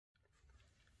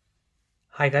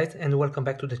Hi guys, and welcome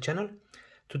back to the channel.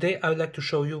 Today I would like to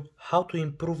show you how to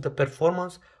improve the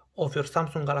performance of your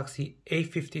Samsung Galaxy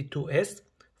A52s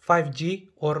 5G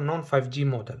or non-5G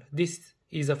model. This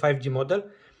is a 5G model,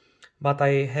 but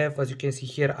I have, as you can see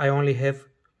here, I only have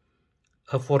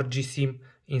a 4G SIM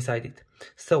inside it.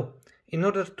 So in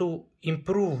order to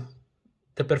improve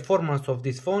the performance of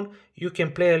this phone, you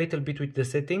can play a little bit with the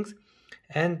settings,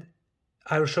 and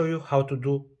I will show you how to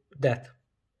do that.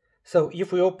 So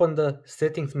if we open the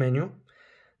settings menu,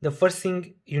 the first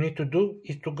thing you need to do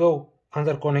is to go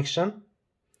under connection,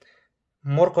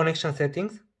 more connection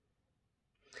settings,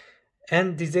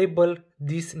 and disable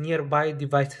this nearby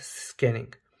device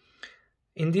scanning.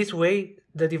 In this way,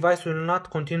 the device will not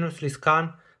continuously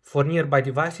scan for nearby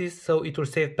devices, so it will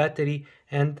save battery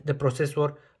and the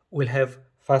processor will have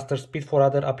faster speed for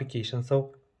other applications.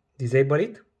 So disable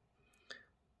it.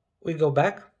 We go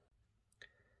back.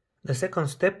 The second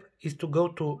step is to go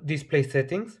to display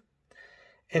settings,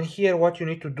 and here what you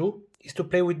need to do is to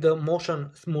play with the motion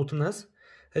smoothness.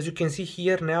 As you can see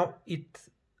here now,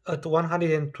 it's at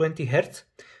 120 Hz,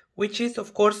 which is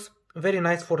of course very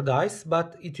nice for the eyes,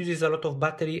 but it uses a lot of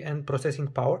battery and processing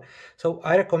power. So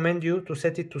I recommend you to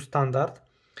set it to standard.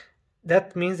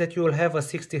 That means that you will have a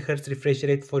 60 Hz refresh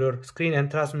rate for your screen,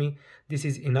 and trust me, this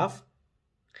is enough.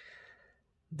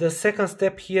 The second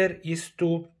step here is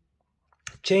to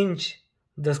change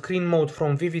the screen mode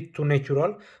from vivid to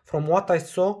natural. From what I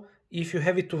saw, if you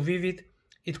have it to vivid,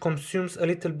 it consumes a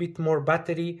little bit more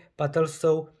battery, but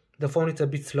also the phone is a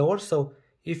bit slower. So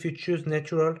if you choose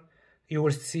natural, you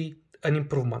will see an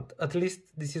improvement. At least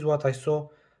this is what I saw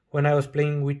when I was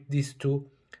playing with these two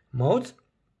modes.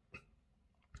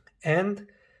 And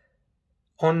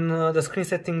on the screen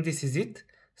setting, this is it.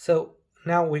 So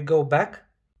now we go back.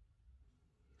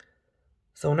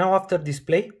 So now after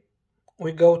display,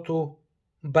 we go to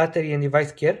battery and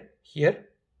device care here.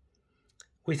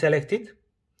 We select it,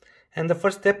 and the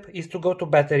first step is to go to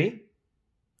battery,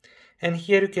 and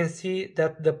here you can see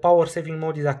that the power saving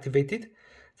mode is activated.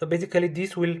 So basically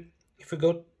this will, if you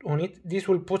go on it, this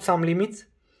will put some limits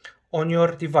on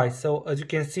your device. So as you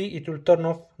can see, it will turn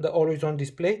off the always on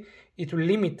display, it will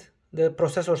limit the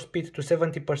processor speed to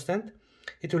 70%,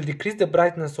 it will decrease the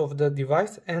brightness of the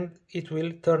device, and it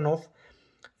will turn off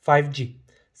 5G.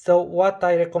 So what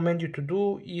I recommend you to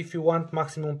do, if you want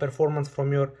maximum performance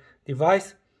from your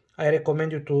device, I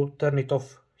recommend you to turn it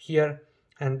off here,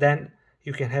 and then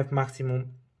you can have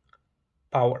maximum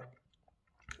power.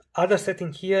 Other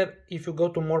setting here, if you go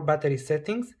to more battery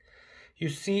settings, you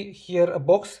see here a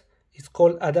box, it's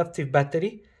called adaptive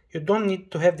battery. You don't need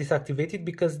to have this activated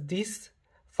because this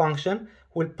function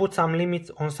will put some limits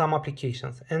on some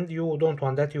applications, and you don't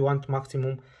want that, you want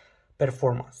maximum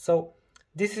performance. So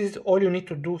this is all you need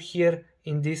to do here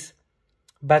in this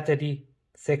battery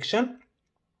section.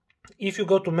 If you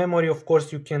go to memory, of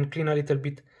course, you can clean a little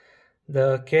bit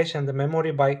the cache and the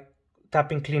memory by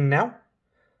tapping clean now.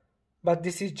 But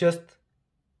this is just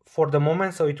for the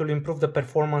moment, so it will improve the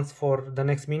performance for the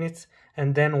next minutes.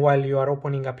 And then while you are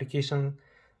opening application,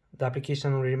 the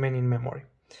application will remain in memory.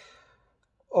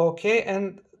 Okay,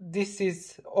 and this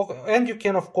is, and you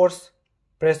can of course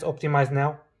press optimize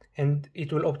now, and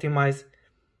it will optimize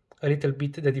a little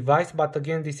bit the device, but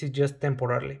again, this is just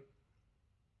temporarily.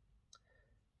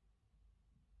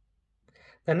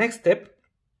 The next step,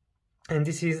 and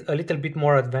this is a little bit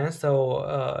more advanced,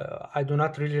 so I do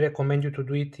not really recommend you to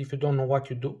do it if you don't know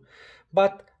what you do,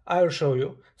 but I will show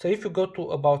you. So if you go to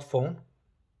about phone,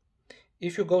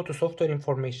 if you go to software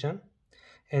information,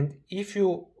 and if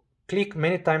you click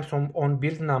many times on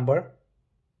build number,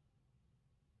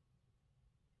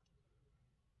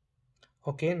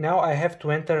 okay, now I have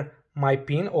to enter my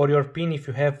PIN or your PIN if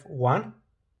you have one.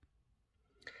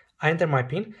 I enter my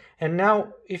PIN, and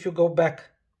now if you go back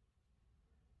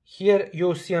here,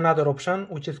 you'll see another option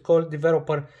which is called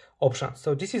developer options.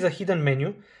 So this is a hidden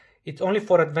menu. It's only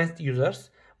for advanced users,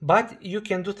 but you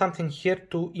can do something here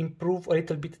to improve a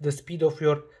little bit the speed of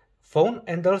your phone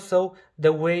and also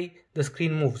the way the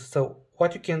screen moves. So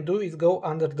what you can do is go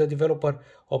under the developer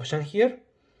option here,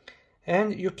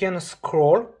 and you can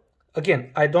scroll.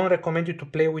 Again, I don't recommend you to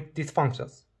play with these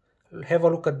functions. Have a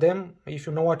look at them. If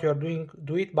you know what you are doing,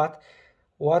 do it. But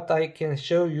what I can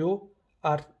show you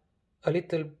are a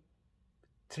little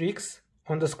tricks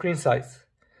on the screen size.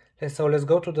 So let's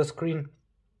go to the screen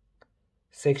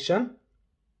section.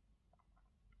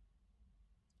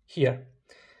 Here,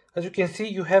 as you can see,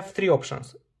 you have three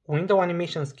options: window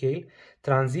animation scale,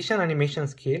 transition animation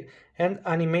scale, and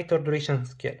animator duration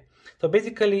scale. So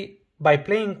basically, by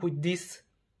playing with these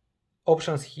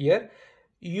options here,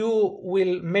 you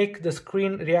will make the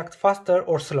screen react faster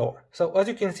or slower. So as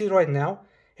you can see right now,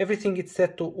 everything is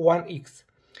set to 1x.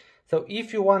 So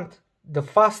if you want the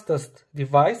fastest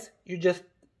device, you just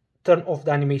turn off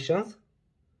the animations,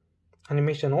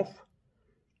 animation off,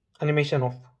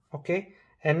 okay?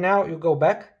 And now you go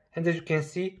back, and as you can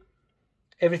see,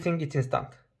 everything is instant.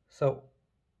 So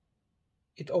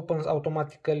it opens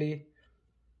automatically,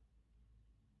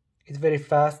 it's very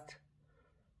fast.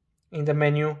 In the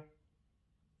menu,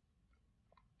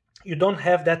 you don't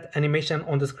have that animation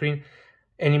on the screen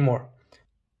anymore.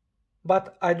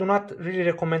 But I do not really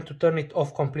recommend to turn it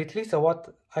off completely. So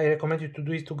what I recommend you to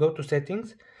do is to go to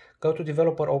settings, go to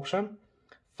developer option,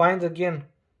 find again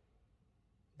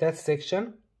that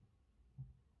section,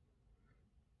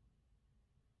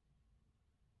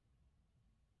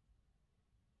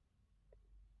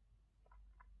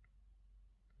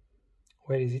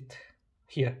 where is it?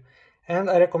 Here. And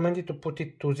I recommend you to put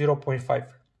it to 0.5.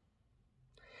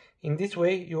 In this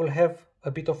way you will have a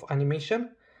bit of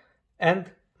animation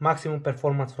and maximum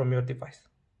performance from your device.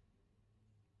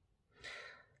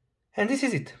 And this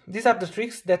is it. These are the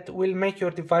tricks that will make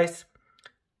your device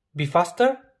be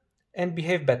faster and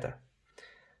behave better.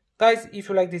 Guys, if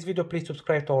you like this video, please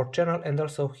subscribe to our channel and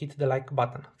also hit the like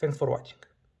button. Thanks for watching.